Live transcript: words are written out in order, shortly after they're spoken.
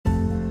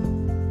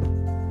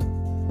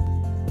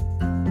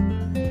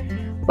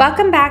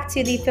Welcome back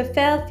to the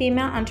Fulfilled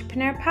Female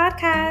Entrepreneur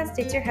Podcast.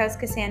 It's your host,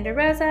 Cassandra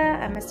Rosa.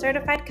 I'm a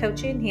certified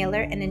coach and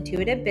healer and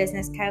intuitive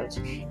business coach.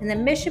 And the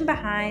mission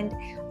behind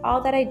all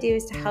that I do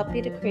is to help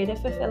you to create a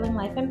fulfilling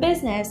life and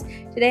business.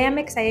 Today, I'm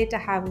excited to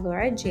have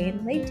Laura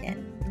Jane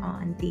Layton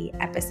on the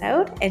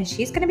episode, and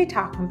she's going to be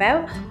talking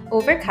about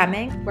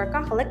overcoming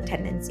workaholic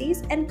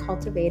tendencies and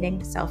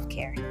cultivating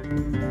self-care.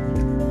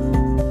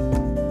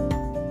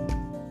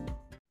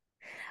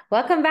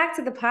 Welcome back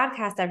to the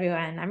podcast,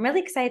 everyone. I'm really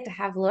excited to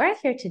have Laura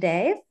here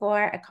today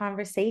for a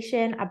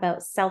conversation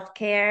about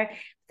self-care.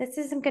 This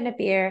isn't going to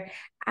be your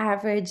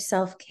average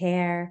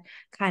self-care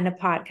kind of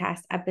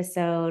podcast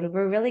episode.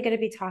 We're really going to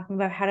be talking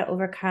about how to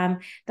overcome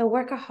the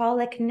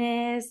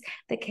workaholicness,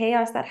 the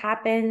chaos that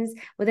happens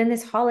within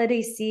this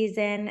holiday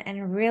season,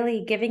 and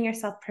really giving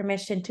yourself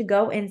permission to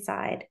go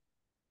inside,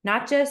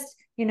 not just,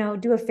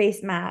 do a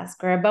face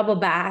mask or a bubble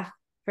bath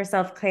for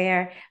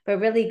self-care, but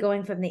really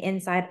going from the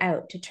inside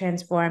out to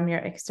transform your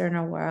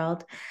external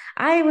world.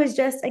 I was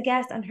just a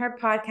guest on her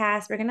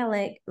podcast. We're going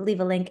to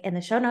leave a link in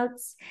the show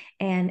notes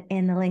and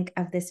in the link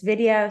of this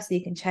video so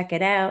you can check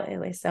it out. It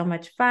was so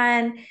much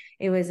fun.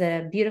 It was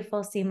a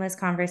beautiful, seamless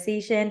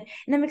conversation.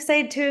 And I'm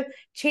excited to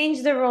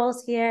change the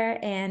roles here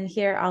and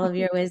hear all of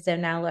your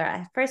wisdom now,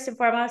 Laura. First and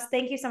foremost,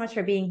 thank you so much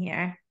for being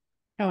here.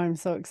 Oh, I'm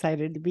so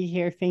excited to be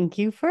here. Thank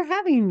you for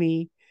having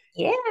me.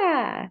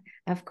 Yeah,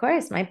 of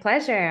course. My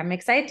pleasure. I'm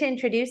excited to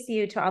introduce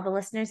you to all the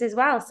listeners as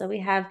well. So we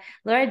have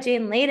Laura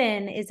Jane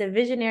Layton is a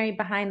visionary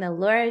behind the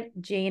Laura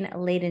Jane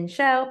Layton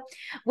Show,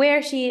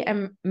 where she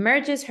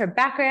merges her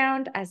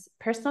background as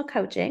personal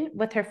coaching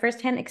with her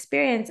firsthand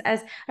experience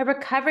as a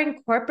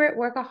recovering corporate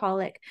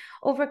workaholic,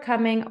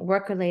 overcoming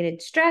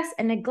work-related stress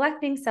and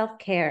neglecting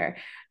self-care.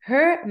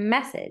 Her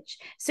message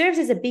serves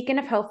as a beacon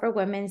of hope for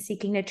women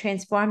seeking to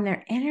transform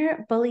their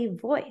inner bully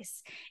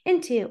voice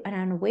into an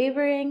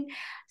unwavering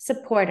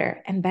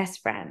supporter and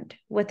best friend.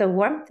 With a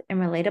warmth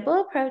and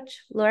relatable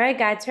approach, Laura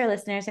guides her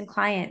listeners and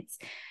clients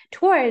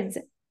towards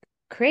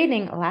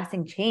creating a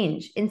lasting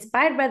change,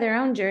 inspired by their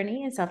own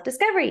journey and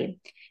self-discovery.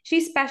 She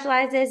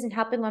specializes in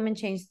helping women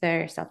change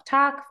their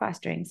self-talk,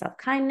 fostering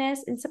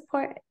self-kindness, and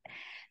support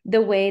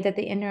the way that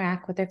they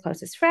interact with their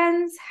closest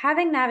friends.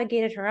 Having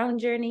navigated her own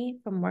journey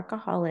from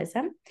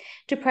workaholism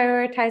to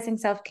prioritizing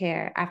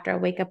self-care after a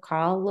wake-up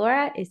call,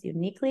 Laura is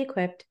uniquely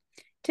equipped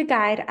to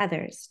guide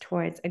others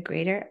towards a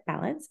greater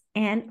balance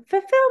and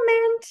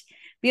fulfillment.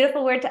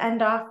 Beautiful word to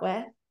end off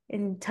with,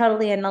 and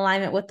totally in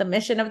alignment with the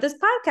mission of this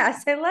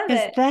podcast. I love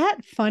it. Is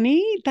that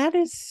funny? That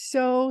is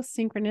so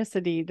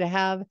synchronicity to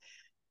have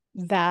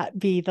that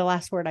be the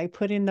last word I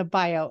put in the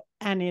bio,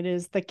 and it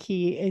is the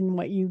key in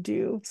what you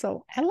do.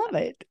 So I love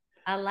it.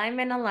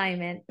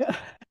 Alignment.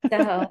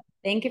 So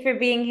thank you for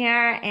being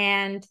here.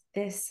 And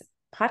this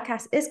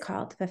podcast is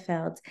called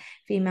Fulfilled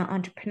Female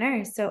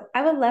Entrepreneurs. So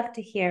I would love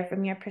to hear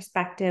from your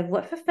perspective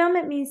what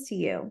fulfillment means to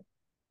you.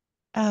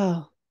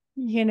 Oh,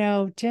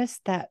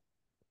 just that,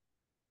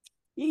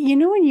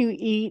 when you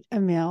eat a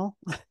meal,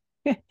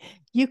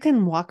 you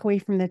can walk away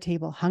from the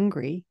table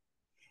hungry.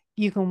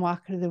 You can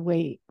walk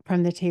away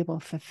from the table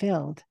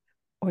fulfilled,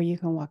 or you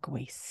can walk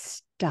away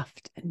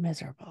stuffed and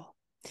miserable.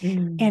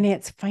 And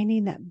it's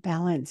finding that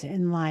balance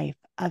in life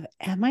of,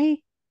 am I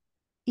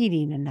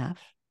eating enough?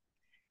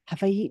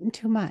 Have I eaten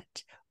too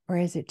much? Or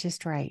is it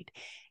just right?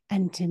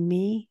 And to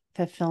me,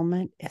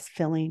 fulfillment is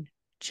feeling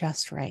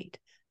just right,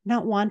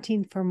 not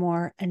wanting for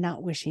more and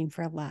not wishing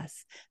for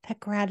less. That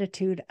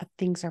gratitude of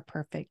things are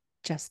perfect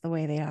just the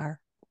way they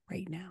are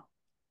right now.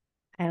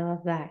 I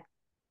love that.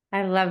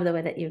 I love the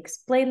way that you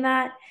explain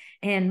that.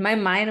 And my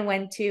mind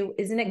went to,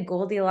 isn't it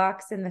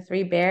Goldilocks and the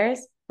Three Bears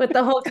with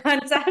the whole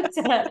concept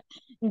of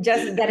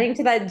just getting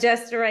to that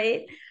just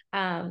right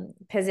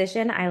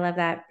position? I love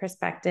that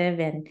perspective.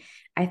 And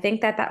I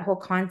think that whole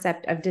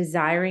concept of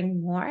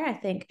desiring more, I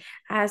think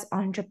as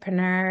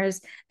entrepreneurs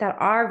that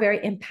are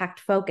very impact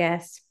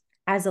focused,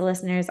 as the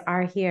listeners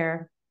are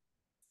here,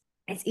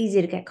 it's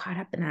easy to get caught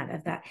up in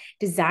that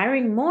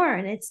desiring more.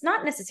 And it's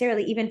not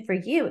necessarily even for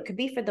you. It could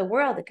be for the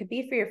world. It could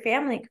be for your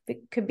family. It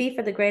could be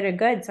for the greater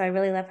good. So I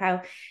really love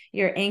how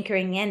you're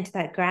anchoring into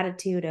that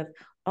gratitude of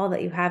all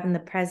that you have in the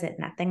present,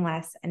 nothing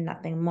less and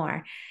nothing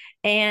more.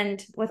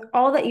 And with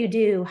all that you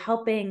do,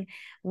 helping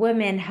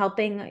women,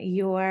 helping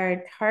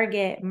your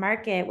target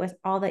market with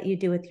all that you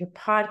do with your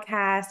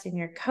podcast and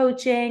your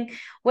coaching,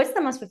 what's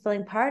the most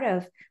fulfilling part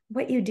of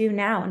what you do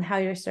now and how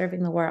you're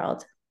serving the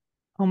world?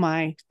 Oh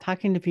my,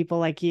 talking to people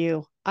like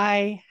you.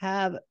 I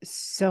have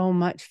so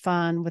much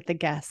fun with the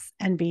guests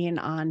and being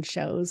on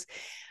shows.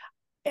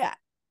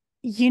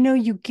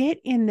 You get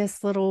in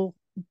this little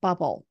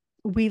bubble.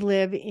 We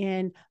live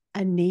in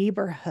a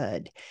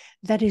neighborhood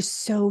that is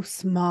so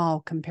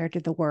small compared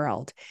to the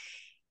world.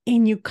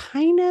 And you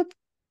kind of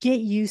get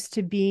used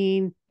to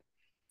being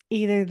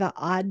either the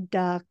odd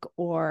duck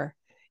or,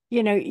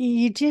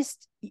 you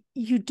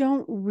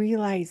don't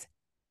realize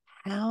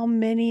how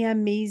many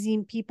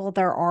amazing people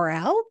there are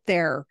out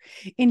there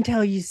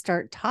until you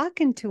start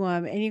talking to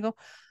them and you go,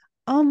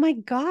 oh my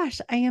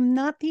gosh, I am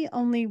not the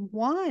only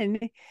one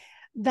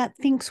that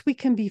thinks we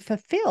can be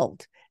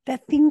fulfilled,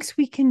 that thinks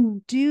we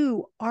can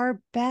do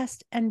our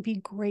best and be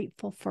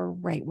grateful for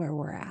right where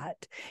we're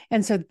at.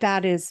 And so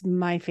that is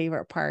my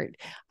favorite part.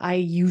 I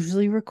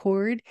usually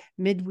record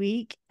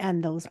midweek,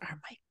 and those are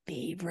my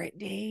favorite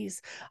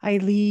days. I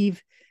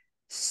leave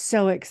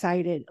so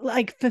excited,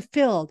 like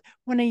fulfilled.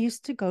 When I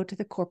used to go to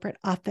the corporate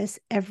office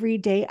every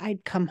day,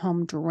 I'd come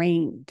home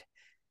drained.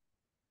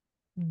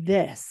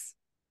 This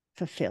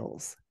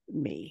fulfills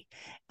me.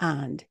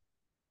 And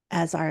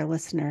as our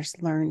listeners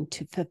learn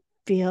to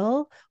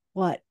fulfill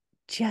what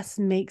just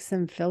makes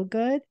them feel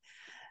good,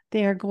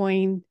 they are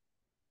going,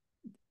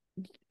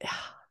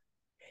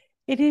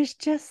 it is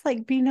just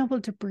like being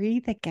able to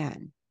breathe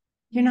again.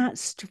 You're not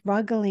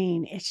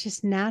struggling. It's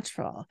just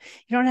natural.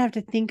 You don't have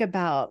to think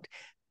about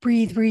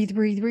breathe, breathe,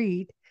 breathe,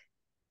 breathe.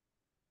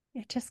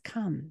 It just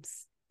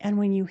comes. And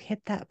when you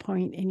hit that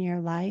point in your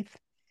life,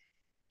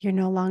 you're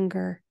no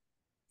longer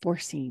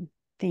forcing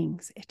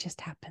things. It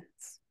just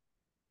happens.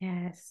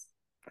 Yes.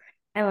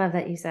 I love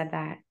that you said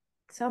that.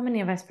 So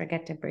many of us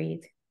forget to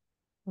breathe.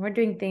 We're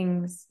doing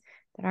things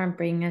that aren't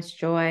bringing us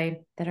joy,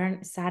 that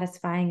aren't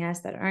satisfying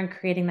us, that aren't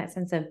creating that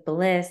sense of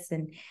bliss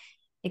and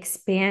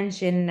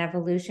expansion and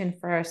evolution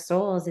for our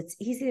souls. It's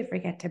easy to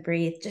forget to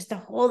breathe, just to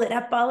hold it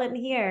up all in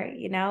here,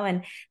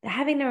 and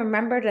having to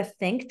remember to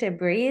think to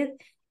breathe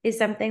is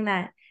something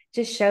that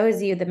just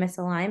shows you the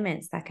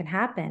misalignments that can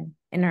happen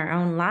in our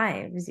own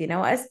lives,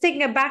 us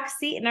taking a back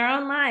seat in our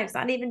own lives,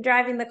 not even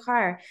driving the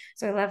car.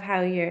 So I love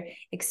how you're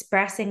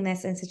expressing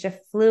this in such a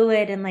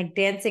fluid and like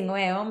dancing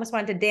way. I almost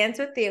wanted to dance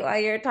with you while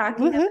you're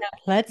talking about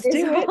Let's this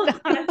do whole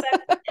it.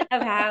 concept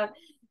of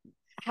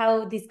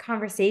how these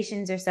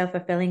conversations are so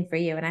fulfilling for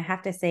you. And I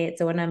have to say,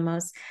 it's one of the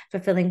most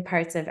fulfilling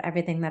parts of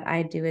everything that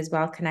I do as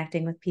well,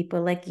 connecting with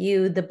people like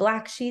you, the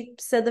black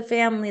sheeps of the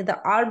family, the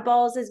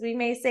oddballs, as we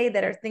may say,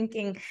 that are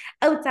thinking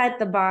outside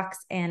the box.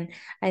 And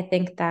I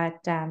think that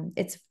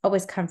it's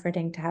always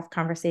comforting to have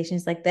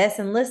conversations like this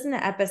and listen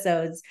to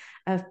episodes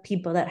of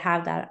people that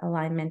have that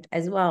alignment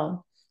as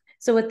well.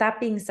 So with that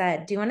being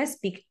said, do you want to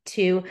speak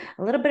to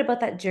a little bit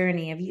about that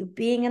journey of you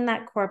being in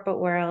that corporate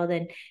world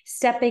and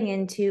stepping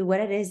into what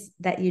it is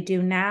that you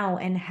do now,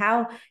 and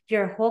how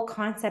your whole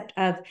concept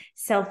of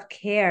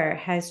self-care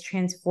has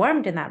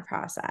transformed in that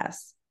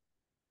process?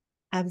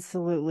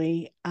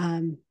 Absolutely.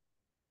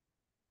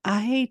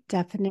 I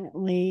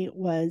definitely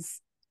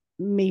was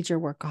major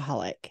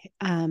workaholic.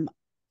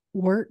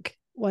 Work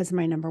was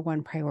my number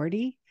one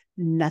priority.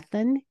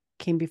 Nothing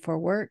came before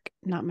work,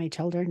 not my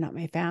children, not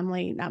my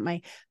family, not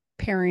my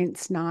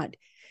parents, not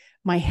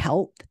my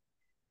health.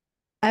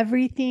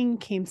 Everything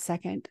came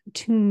second.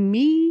 To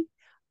me,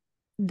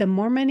 the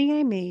more money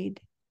I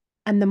made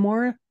and the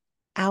more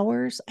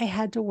hours I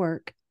had to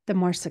work, the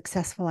more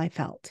successful I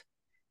felt.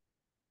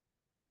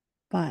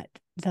 But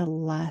the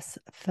less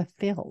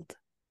fulfilled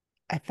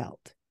I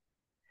felt.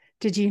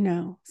 Did you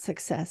know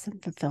success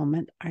and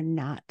fulfillment are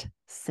not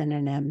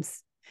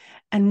synonyms?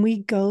 And we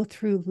go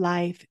through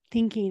life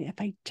thinking,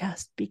 if I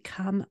just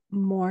become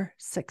more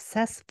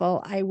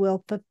successful, I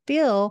will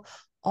fulfill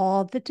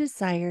all the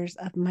desires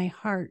of my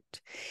heart.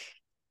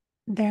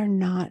 They're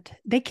not,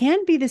 they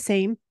can be the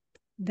same.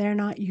 They're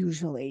not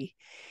usually.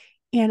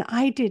 And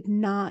I did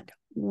not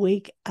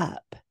wake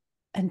up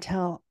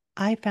until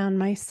I found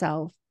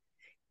myself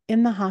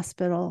in the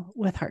hospital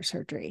with heart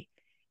surgery.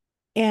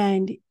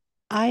 And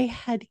I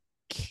had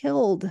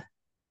killed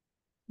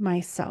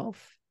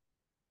myself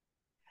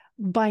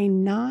by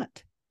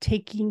not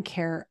taking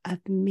care of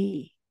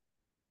me.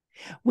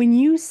 When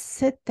you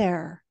sit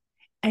there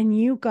and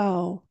you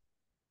go,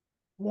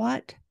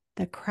 what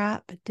the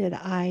crap did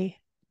I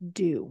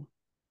do?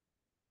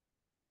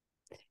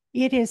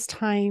 It is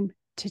time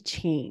to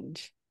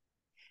change.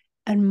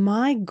 And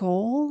my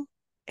goal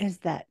is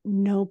that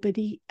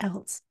nobody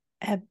else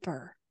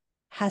ever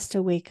has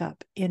to wake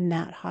up in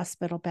that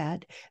hospital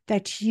bed,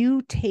 that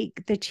you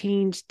take the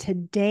change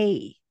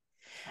today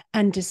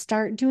and to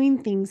start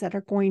doing things that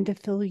are going to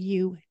fill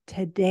you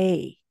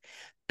today.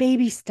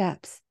 Baby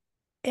steps.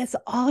 It's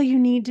all you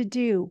need to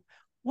do.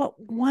 What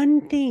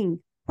one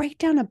thing? Write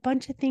down a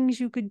bunch of things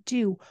you could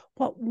do.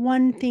 What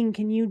one thing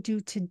can you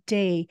do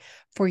today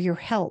for your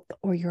health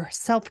or your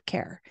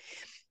self-care?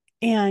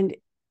 And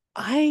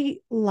I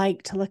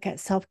like to look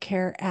at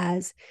self-care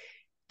as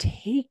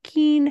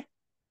taking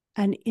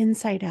an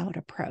inside-out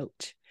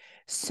approach.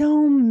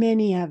 So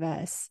many of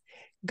us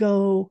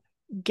go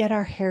get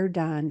our hair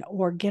done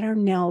or get our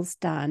nails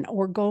done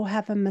or go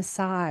have a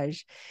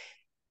massage.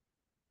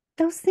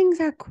 Those things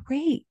are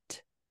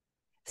great.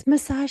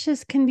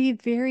 Massages can be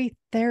very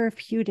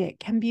therapeutic,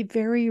 can be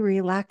very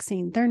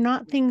relaxing. They're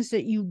not things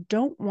that you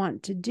don't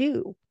want to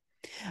do.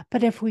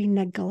 But if we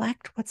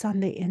neglect what's on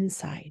the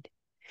inside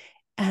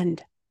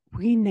and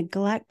we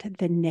neglect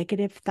the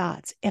negative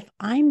thoughts, if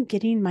I'm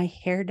getting my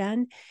hair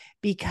done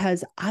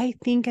because I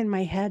think in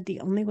my head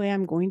the only way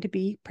I'm going to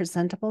be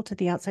presentable to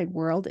the outside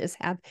world is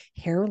have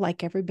hair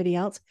like everybody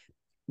else,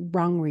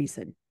 wrong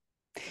reason.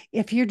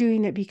 If you're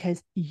doing it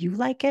because you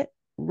like it,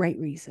 right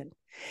reason.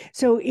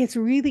 So it's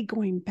really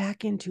going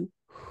back into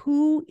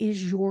who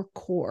is your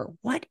core?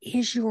 What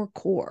is your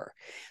core?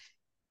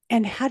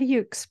 And how do you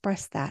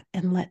express that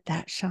and let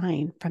that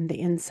shine from the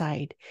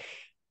inside?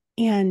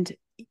 And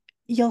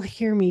you'll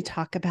hear me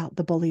talk about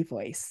the bully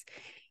voice.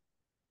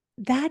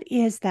 That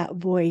is that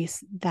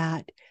voice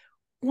that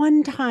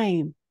one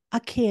time a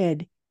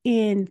kid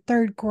in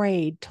third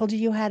grade told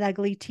you had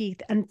ugly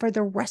teeth, and for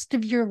the rest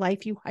of your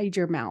life, you hide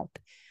your mouth.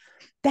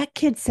 That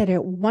kid said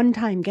it one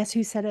time. Guess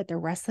who said it the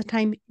rest of the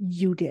time?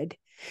 You did.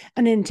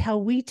 And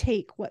until we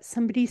take what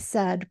somebody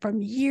said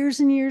from years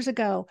and years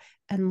ago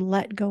and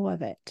let go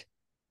of it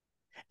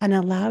and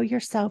allow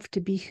yourself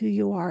to be who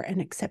you are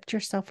and accept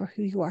yourself for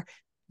who you are,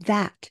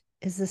 that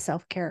is the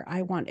self-care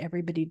I want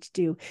everybody to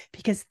do,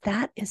 because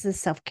that is the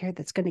self-care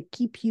that's going to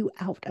keep you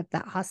out of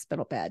that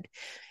hospital bed.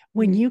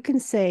 When you can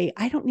say,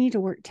 I don't need to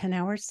work 10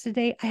 hours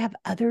today, I have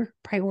other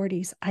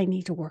priorities I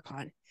need to work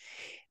on.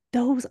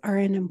 Those are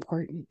an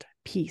important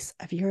piece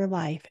of your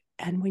life.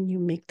 And when you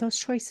make those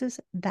choices,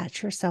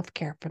 that's your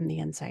self-care from the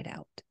inside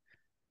out.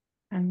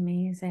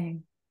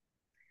 Amazing.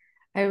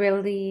 I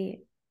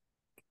really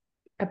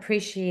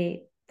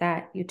appreciate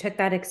that you took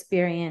that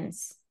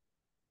experience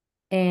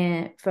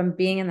and from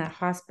being in that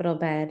hospital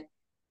bed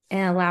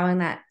and allowing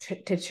that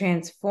to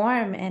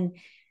transform. And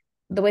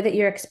the way that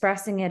you're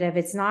expressing it, if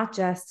it's not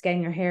just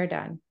getting your hair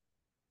done,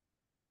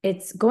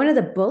 it's going to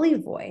the bully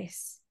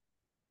voice.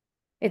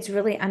 It's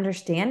really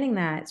understanding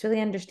that. It's really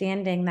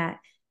understanding that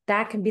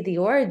that can be the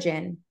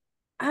origin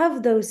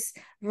of those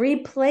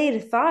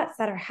replayed thoughts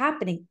that are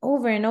happening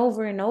over and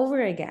over and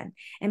over again.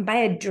 And by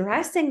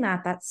addressing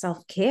that, that's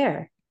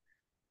self-care.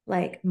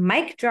 Like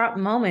mic drop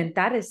moment.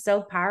 That is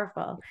so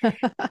powerful.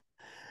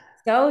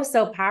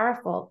 So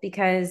powerful,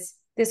 because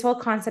this whole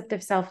concept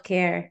of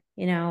self-care,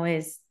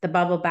 is the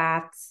bubble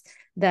baths,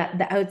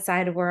 the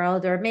outside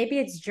world, or maybe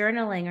it's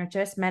journaling or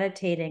just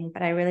meditating.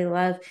 But I really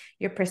love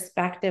your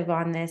perspective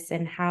on this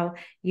and how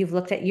you've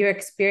looked at your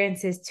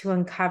experiences to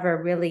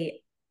uncover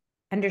really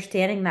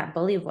understanding that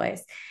bully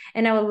voice.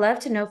 And I would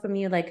love to know from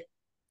you, like,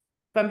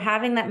 from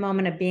having that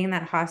moment of being in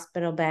that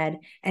hospital bed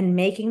and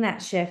making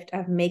that shift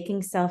of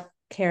making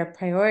self-care a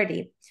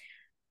priority,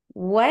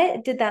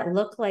 what did that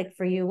look like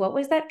for you? What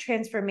was that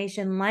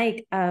transformation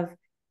like of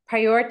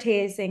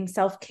prioritizing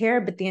self-care,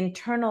 but the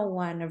internal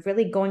one of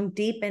really going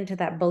deep into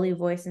that bully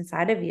voice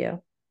inside of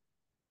you?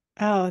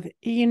 Oh,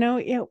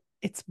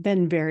 it's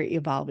been very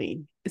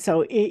evolving.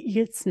 So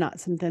it's not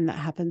something that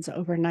happens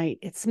overnight.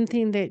 It's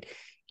something that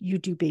you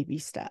do baby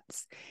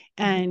steps.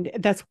 And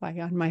that's why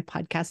on my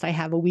podcast, I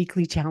have a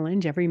weekly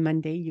challenge. Every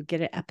Monday, you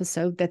get an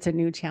episode that's a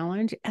new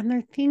challenge. And there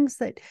are things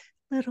that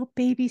little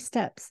baby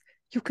steps.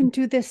 You can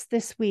do this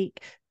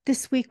week.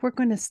 This week, we're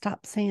going to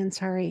stop saying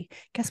sorry.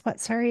 Guess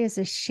what? Sorry is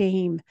a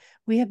shame.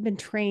 We have been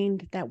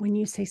trained that when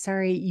you say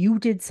sorry, you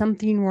did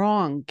something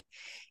wrong.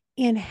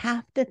 And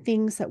half the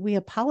things that we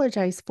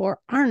apologize for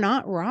are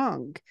not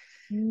wrong.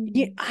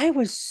 I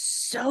was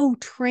so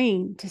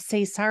trained to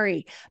say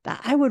sorry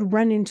that I would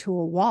run into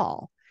a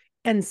wall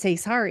and say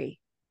sorry.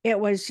 It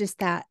was just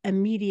that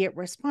immediate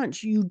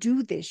response. You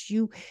do this,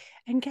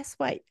 and guess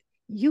what?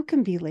 You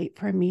can be late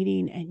for a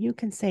meeting and you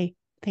can say,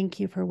 thank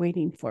you for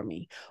waiting for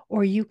me.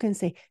 Or you can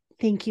say,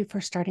 thank you for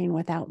starting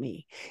without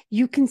me.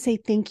 You can say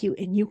thank you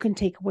and you can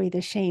take away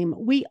the shame.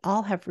 We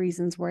all have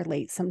reasons we're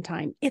late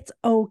sometime. It's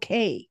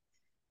okay.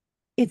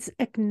 It's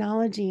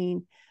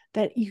acknowledging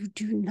that you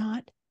do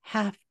not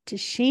have to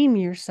shame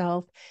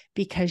yourself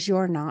because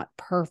you're not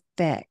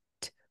perfect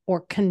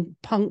or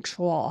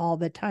punctual all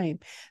the time.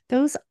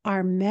 Those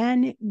are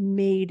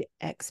man-made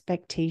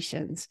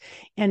expectations.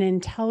 And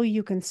until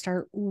you can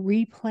start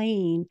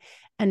replaying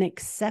and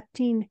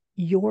accepting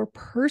your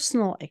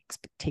personal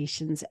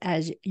expectations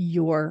as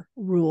your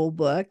rule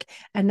book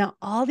and not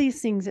all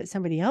these things that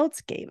somebody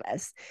else gave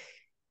us,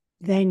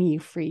 then you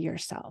free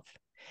yourself.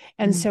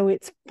 And so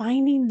it's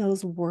finding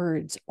those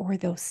words or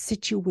those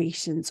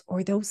situations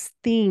or those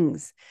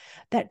things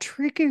that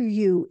trigger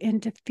you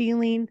into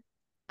feeling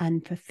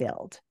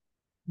unfulfilled.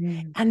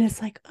 And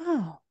it's like,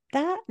 oh,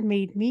 that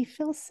made me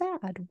feel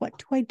sad. What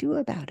do I do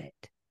about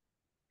it?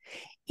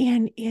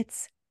 And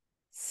it's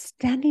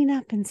standing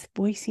up and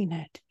voicing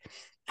it.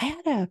 I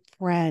had a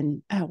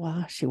friend,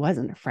 well, she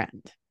wasn't a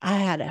friend. I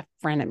had a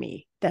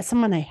frenemy. That's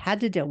someone I had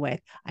to deal with.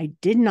 I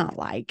did not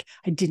like.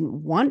 I didn't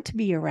want to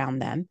be around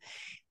them.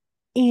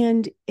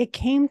 And it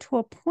came to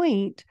a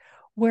point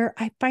where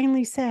I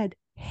finally said,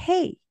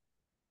 hey,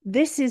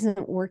 this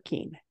isn't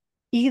working.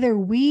 Either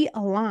we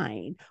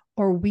align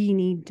or we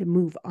need to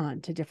move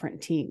on to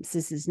different teams.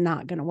 This is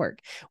not going to work.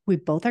 We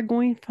both are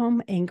going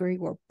home angry.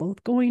 We're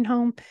both going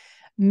home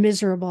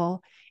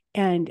miserable,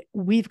 and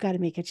we've got to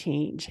make a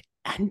change.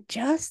 And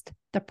just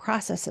the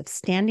process of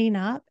standing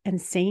up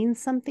and saying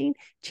something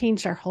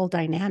changed our whole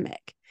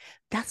dynamic.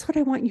 That's what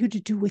I want you to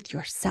do with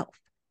yourself.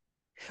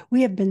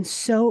 We have been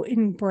so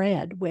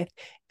inbred with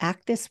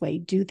act this way,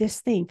 do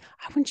this thing.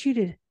 I want you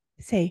to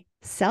say,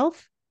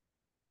 self,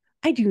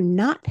 I do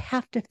not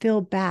have to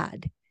feel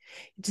bad.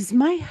 Does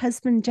my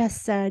husband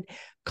just said,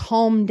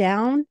 calm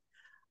down?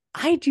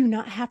 I do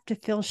not have to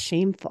feel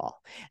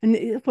shameful. And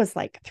it was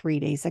like 3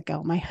 days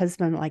ago. My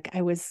husband, like,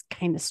 I was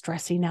kind of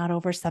stressing out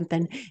over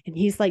something, and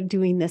he's like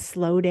doing this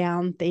slow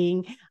down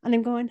thing. And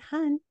I'm going,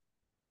 hun,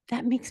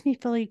 that makes me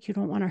feel like you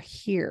don't want to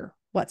hear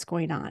what's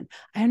going on.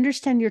 I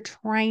understand you're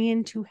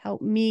trying to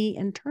help me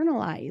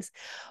internalize,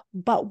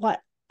 but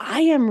what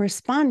I am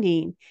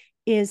responding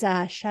is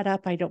shut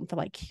up. I don't feel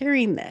like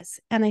hearing this.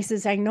 And I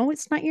says, I know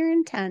it's not your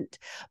intent,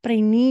 but I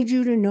need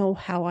you to know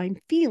how I'm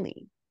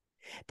feeling.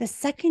 The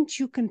second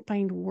you can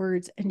find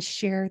words and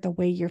share the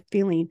way you're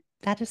feeling,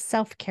 that is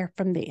self-care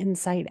from the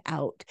inside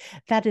out.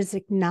 That is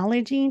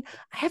acknowledging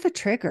I have a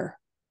trigger.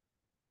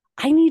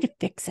 I need to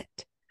fix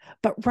it.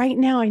 But right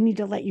now, I need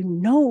to let you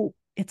know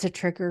it's a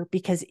trigger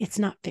because it's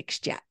not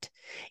fixed yet.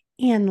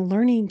 And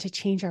learning to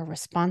change our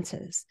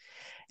responses.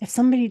 If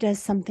somebody does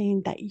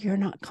something that you're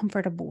not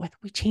comfortable with,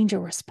 we change a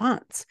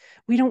response.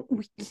 We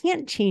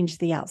can't change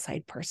the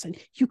outside person.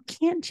 You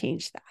can't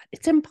change that.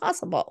 It's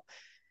impossible.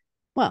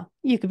 Well,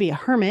 you could be a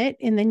hermit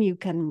and then you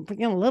can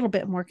bring in a little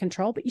bit more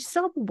control, but you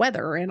still have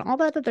weather and all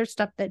that other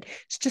stuff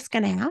that's just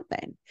going to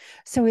happen.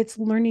 So it's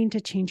learning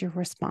to change your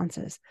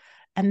responses.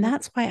 And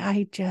that's why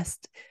I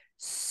just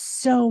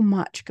so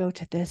much go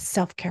to this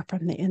self-care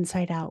from the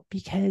inside out,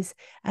 because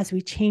as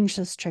we change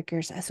those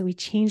triggers, as we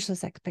change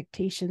those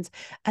expectations,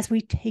 as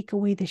we take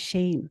away the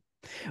shame,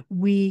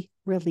 we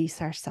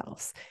release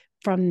ourselves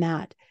from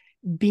that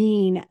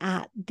being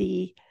at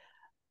the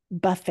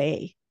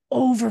buffet,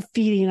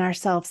 overfeeding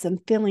ourselves and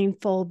feeling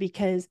full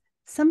because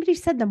somebody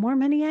said the more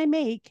money I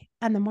make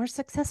and the more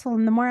successful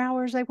and the more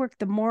hours I work,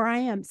 the more I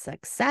am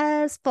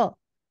successful.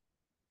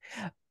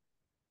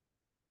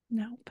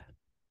 Nope.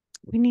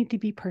 We need to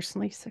be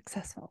personally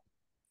successful.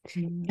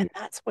 And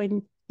that's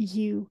when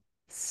you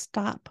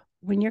stop,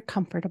 when you're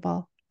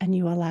comfortable and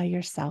you allow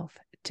yourself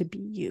to be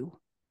you.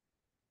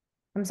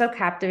 I'm so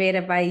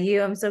captivated by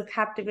you. I'm so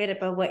captivated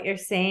by what you're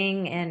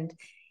saying. And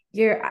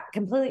you're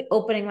completely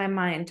opening my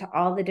mind to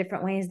all the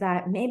different ways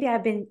that maybe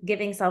I've been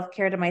giving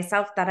self-care to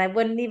myself that I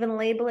wouldn't even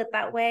label it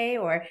that way.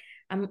 Or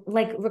I'm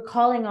like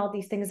recalling all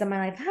these things in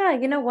my life.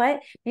 You know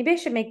what? Maybe I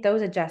should make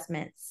those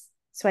adjustments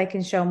so I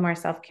can show more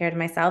self-care to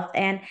myself.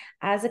 And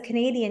as a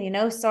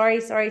Canadian,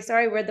 sorry,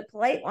 we're the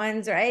polite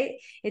ones, right?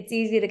 It's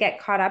easy to get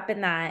caught up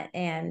in that.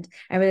 And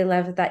I really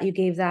love that you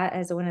gave that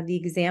as one of the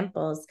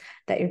examples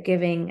that you're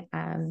giving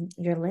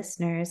your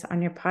listeners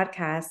on your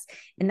podcast,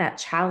 and that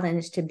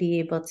challenge to be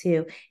able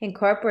to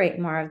incorporate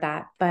more of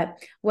that. But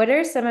what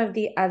are some of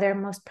the other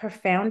most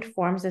profound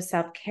forms of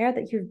self-care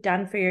that you've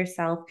done for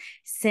yourself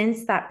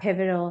since that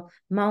pivotal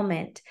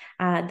moment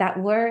that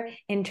were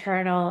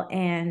internal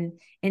and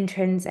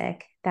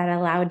intrinsic, that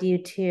allowed you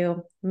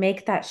to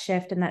make that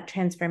shift and that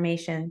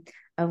transformation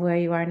of where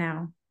you are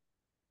now?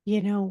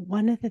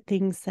 One of the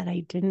things that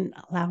I didn't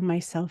allow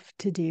myself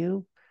to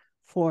do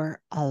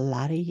for a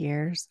lot of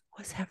years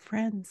was have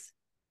friends.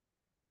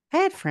 I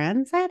had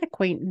friends, I had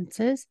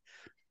acquaintances,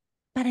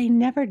 but I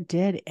never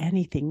did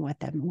anything with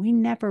them. We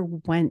never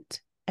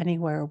went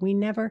anywhere. We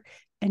never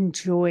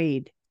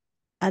enjoyed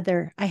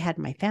I had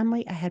my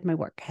family, I had my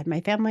work, I had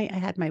my family, I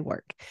had my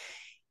work.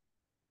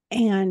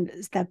 And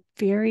the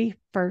very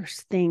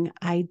first thing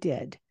I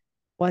did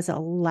was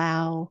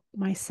allow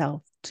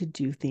myself to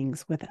do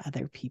things with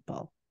other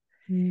people.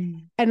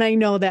 And I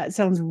know that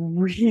sounds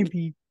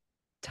really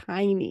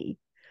tiny,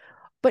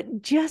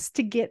 but just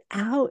to get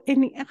out,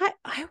 and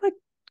I would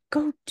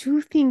go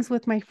do things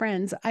with my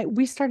friends.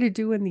 We started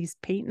doing these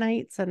paint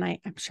nights, and I'm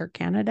sure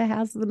Canada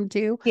has them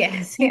too.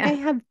 Yes. I think I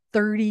have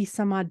 30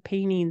 some odd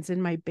paintings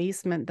in my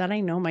basement that I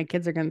know my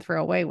kids are going to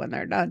throw away when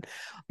they're done.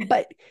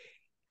 But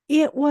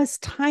it was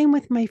time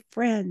with my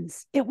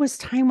friends. It was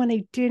time when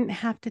I didn't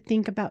have to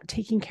think about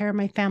taking care of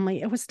my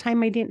family. It was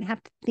time I didn't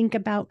have to think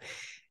about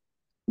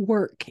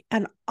work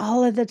and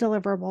all of the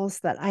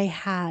deliverables that I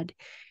had.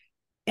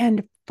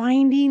 And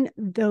finding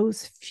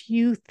those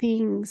few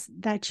things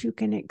that you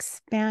can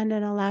expand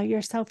and allow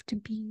yourself to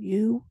be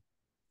you,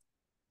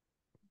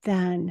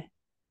 then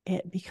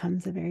it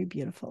becomes a very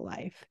beautiful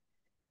life.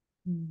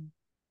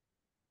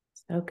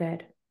 So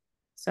good.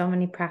 So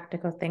many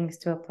practical things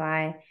to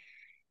apply,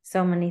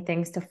 so many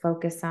things to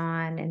focus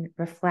on and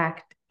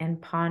reflect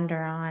and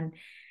ponder on.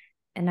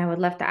 And I would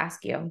love to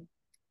ask you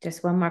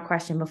just one more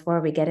question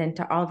before we get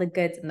into all the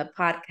goods in the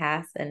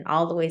podcast and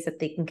all the ways that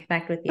they can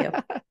connect with you.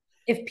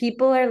 If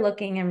people are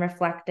looking and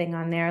reflecting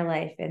on their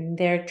life and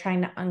they're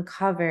trying to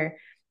uncover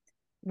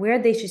where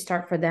they should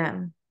start for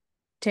them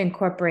to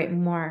incorporate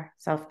more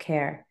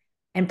self-care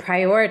and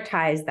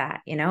prioritize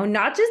that,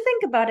 not just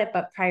think about it,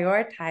 but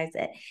prioritize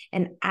it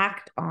and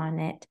act on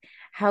it,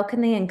 how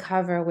can they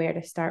uncover where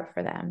to start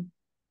for them?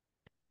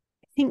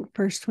 I think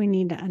first we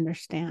need to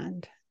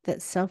understand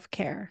that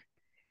self-care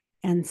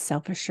and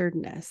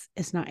self-assuredness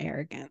is not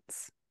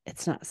arrogance.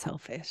 It's not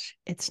selfish.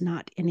 It's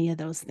not any of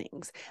those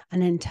things.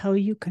 And until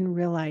you can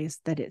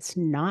realize that it's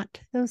not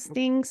those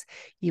things,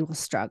 you will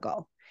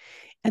struggle.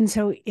 And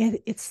so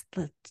it's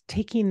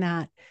taking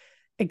that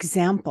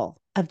example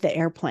of the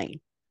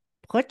airplane.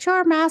 Put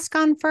your mask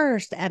on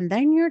first and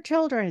then your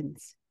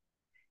children's.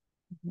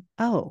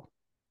 Oh,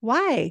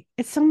 Why?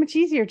 It's so much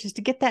easier just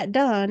to get that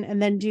done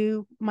and then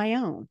do my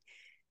own.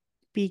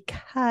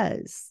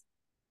 Because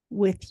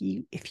with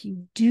you, if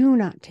you do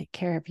not take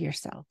care of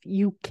yourself,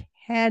 you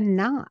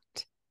cannot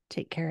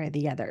take care of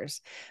the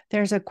others.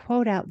 There's a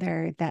quote out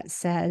there that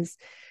says,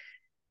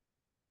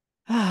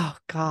 oh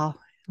God,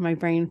 my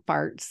brain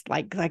farts.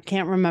 Like I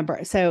can't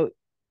remember. So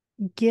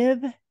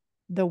give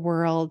the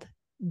world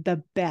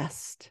the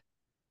best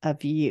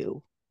of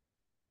you,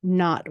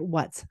 not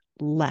what's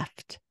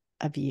left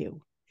of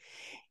you.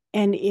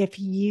 And if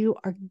you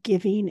are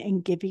giving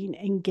and giving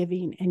and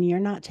giving, and you're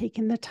not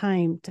taking the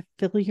time to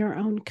fill your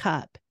own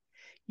cup,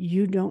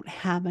 you don't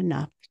have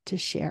enough to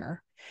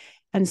share.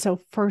 And so,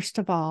 first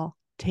of all,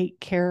 take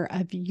care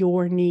of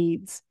your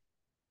needs.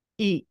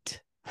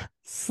 Eat,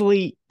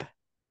 sleep,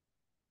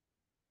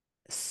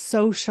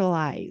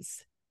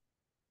 socialize.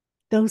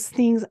 Those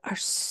things are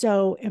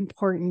so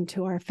important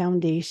to our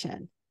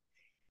foundation.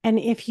 And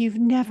if you've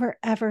never,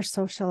 ever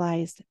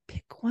socialized,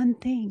 pick one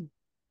thing.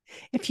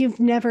 If you've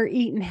never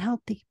eaten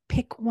healthy,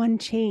 pick one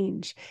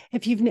change.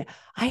 If you've,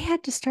 I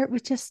had to start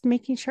with just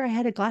making sure I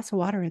had a glass of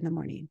water in the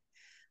morning.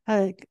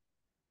 That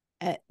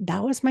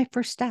was my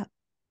first step.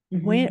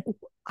 When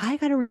I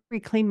got to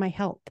reclaim my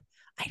health,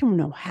 I don't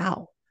know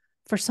how.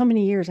 For so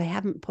many years, I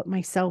haven't put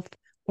myself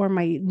or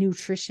my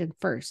nutrition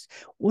first.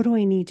 What do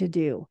I need to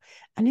do?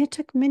 And it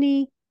took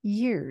many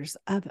years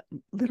of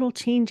little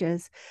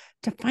changes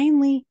to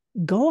finally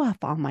go off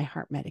all my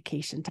heart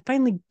medication, to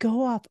finally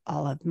go off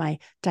all of my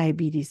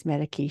diabetes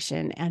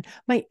medication and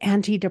my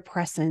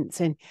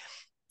antidepressants. And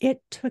it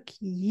took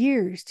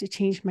years to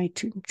change my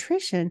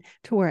nutrition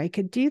to where I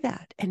could do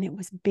that. And it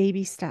was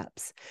baby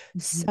steps.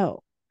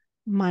 So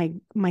my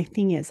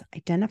thing is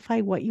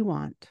identify what you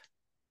want.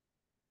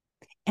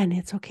 And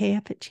it's okay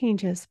if it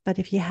changes, but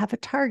if you have a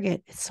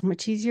target, it's so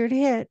much easier to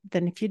hit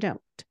than if you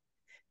don't.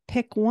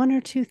 Pick one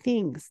or two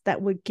things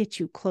that would get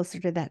you closer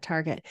to that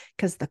target,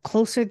 because the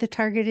closer the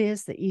target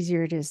is, the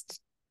easier it is to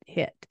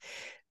hit.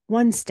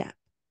 One step.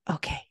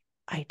 Okay,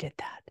 I did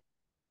that.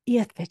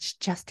 If it's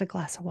just a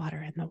glass of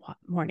water in the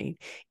morning,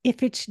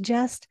 if it's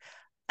just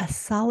a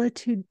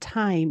solitude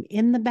time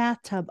in the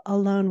bathtub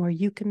alone where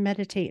you can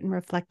meditate and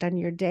reflect on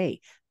your day,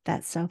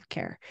 that's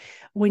self-care.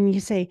 When you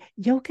say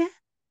yoga,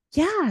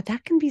 yeah,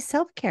 that can be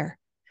self-care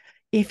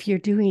if you're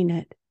doing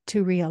it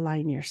to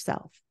realign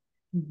yourself.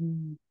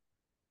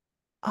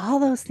 All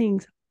those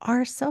things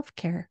are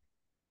self-care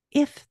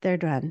if they're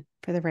done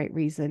for the right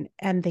reason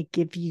and they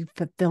give you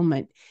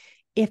fulfillment.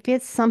 If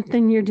it's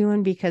something you're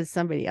doing because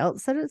somebody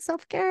else said it's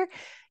self-care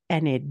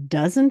and it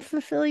doesn't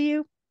fulfill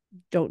you,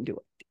 don't do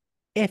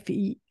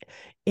it.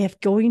 If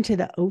going to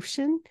the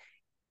ocean,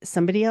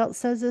 somebody else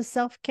says is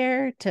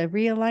self-care to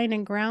realign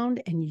and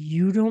ground, and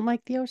you don't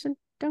like the ocean,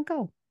 don't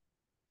go.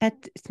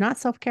 It's not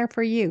self-care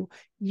for you.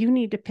 You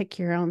need to pick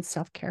your own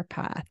self-care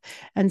path.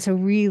 And so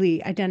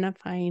really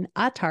identifying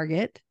a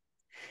target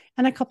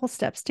and a couple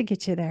steps to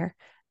get you there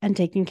and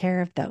taking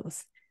care of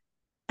those.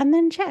 And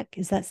then check,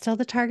 is that still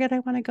the target I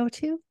want to go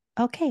to?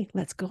 Okay,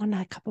 let's go on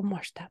a couple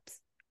more steps.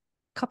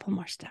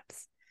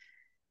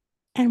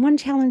 And one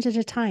challenge at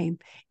a time.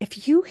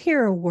 If you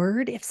hear a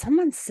word, if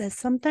someone says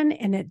something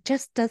and it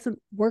just doesn't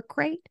work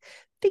right,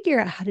 figure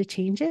out how to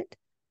change it.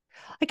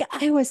 Like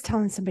I was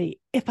telling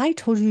somebody, if I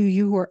told you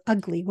you were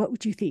ugly, what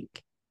would you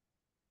think?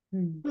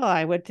 Well,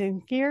 I would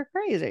think you're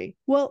crazy.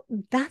 Well,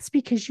 that's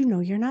because you know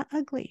you're not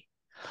ugly.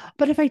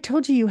 But if I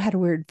told you you had a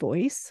weird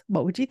voice,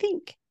 what would you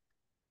think?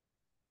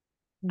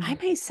 I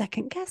might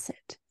second guess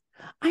it.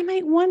 I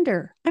might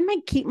wonder. I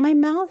might keep my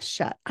mouth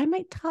shut. I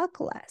might talk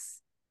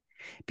less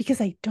because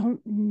I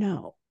don't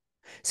know.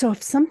 So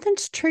if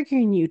something's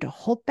triggering you to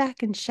hold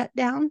back and shut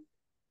down,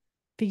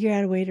 figure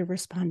out a way to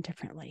respond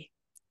differently.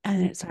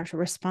 And it's our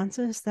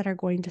responses that are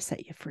going to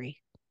set you free.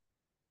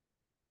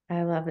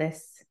 I love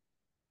this.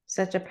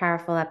 Such a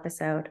powerful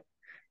episode.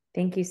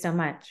 Thank you so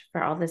much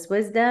for all this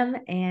wisdom.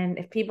 And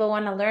if people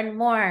want to learn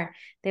more,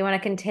 they want to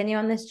continue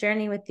on this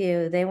journey with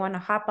you, they want to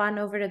hop on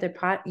over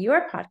to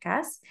your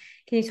podcast.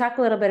 Can you talk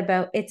a little bit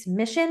about its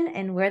mission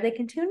and where they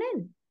can tune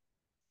in?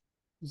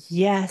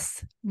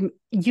 Yes,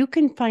 you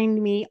can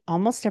find me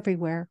almost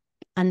everywhere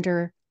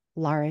under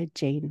Laura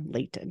Jane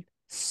Layton.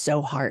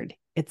 So hard.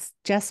 It's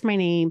just my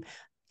name.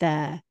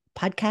 The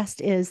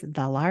podcast is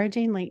The Laura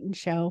Jane Layton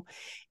Show,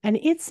 and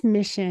its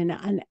mission,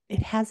 and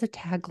it has a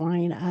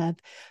tagline of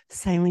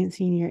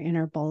silencing your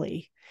inner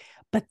bully.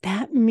 But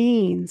that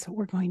means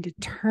we're going to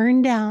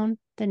turn down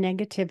the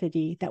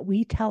negativity that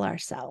we tell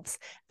ourselves,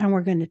 and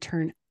we're going to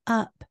turn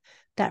up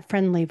that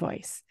friendly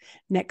voice.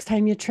 Next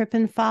time you trip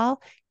and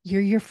fall, you're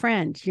your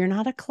friend. You're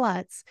not a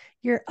klutz.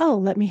 You're, oh,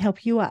 let me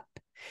help you up.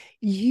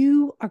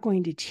 You are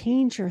going to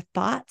change your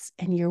thoughts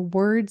and your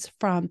words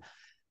from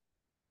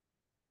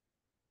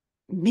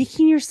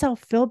making yourself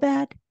feel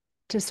bad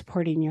to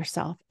supporting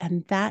yourself.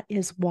 And that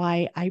is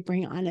why I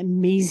bring on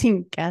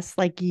amazing guests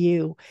like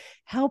you.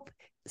 Help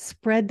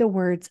spread the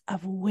words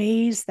of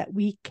ways that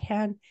we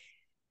can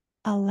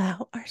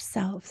allow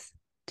ourselves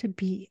to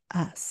be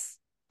us,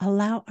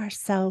 allow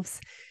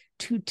ourselves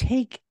to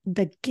take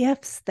the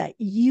gifts that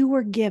you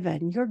were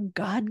given, your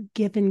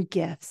God-given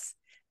gifts,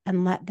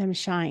 and let them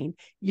shine.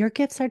 Your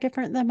gifts are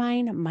different than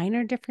mine. Mine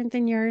are different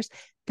than yours.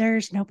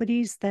 There's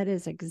nobody's that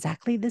is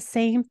exactly the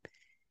same.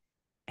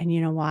 And you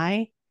know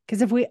why?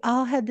 Because if we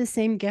all had the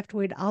same gift,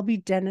 we'd all be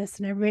dentists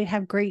and everybody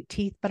have great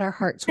teeth, but our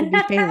hearts would be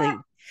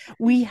failing.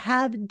 We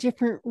have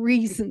different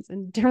reasons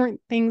and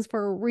different things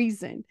for a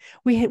reason.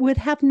 We would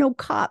have no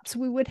cops.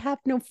 We would have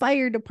no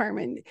fire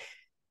department.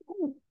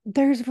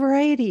 There's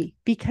variety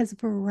because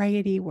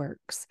variety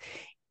works.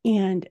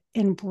 And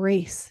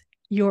embrace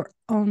your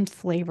own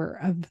flavor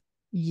of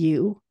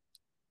you.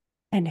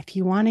 And if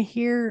you want to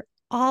hear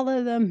all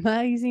of the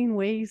amazing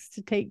ways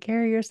to take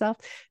care of yourself,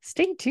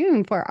 stay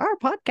tuned for our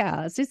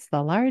podcast. It's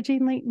the Laura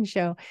Jane Layton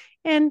Show.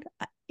 And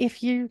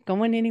if you're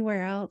going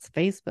anywhere else,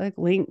 Facebook,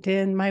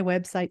 LinkedIn, my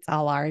website's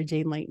all Laura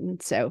Jane Layton.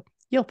 So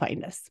you'll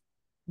find us.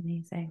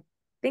 Amazing.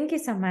 Thank you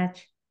so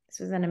much. This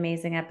was an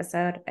amazing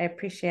episode. I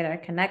appreciate our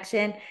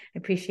connection. I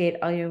appreciate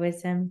all your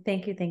wisdom.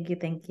 Thank you, thank you,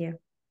 thank you.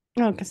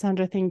 Oh,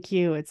 Cassandra, thank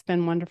you. It's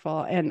been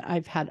wonderful. And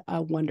I've had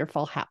a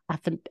wonderful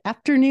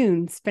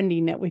afternoon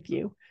spending it with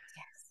you.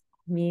 Yes,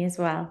 me as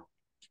well.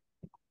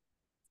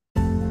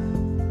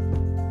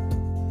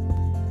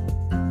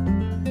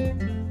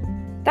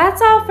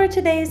 That's all for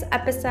today's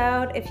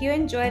episode. If you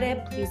enjoyed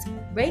it, please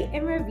rate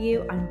and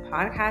review on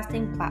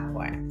podcasting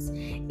platforms.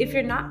 If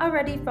you're not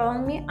already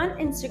following me on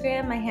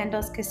Instagram, my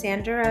handle is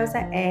Cassandra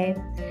Rosa A.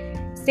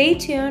 Stay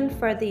tuned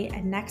for the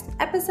next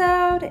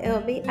episode. It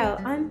will be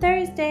out on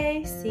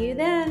Thursday. See you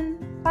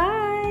then.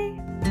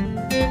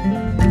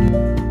 Bye.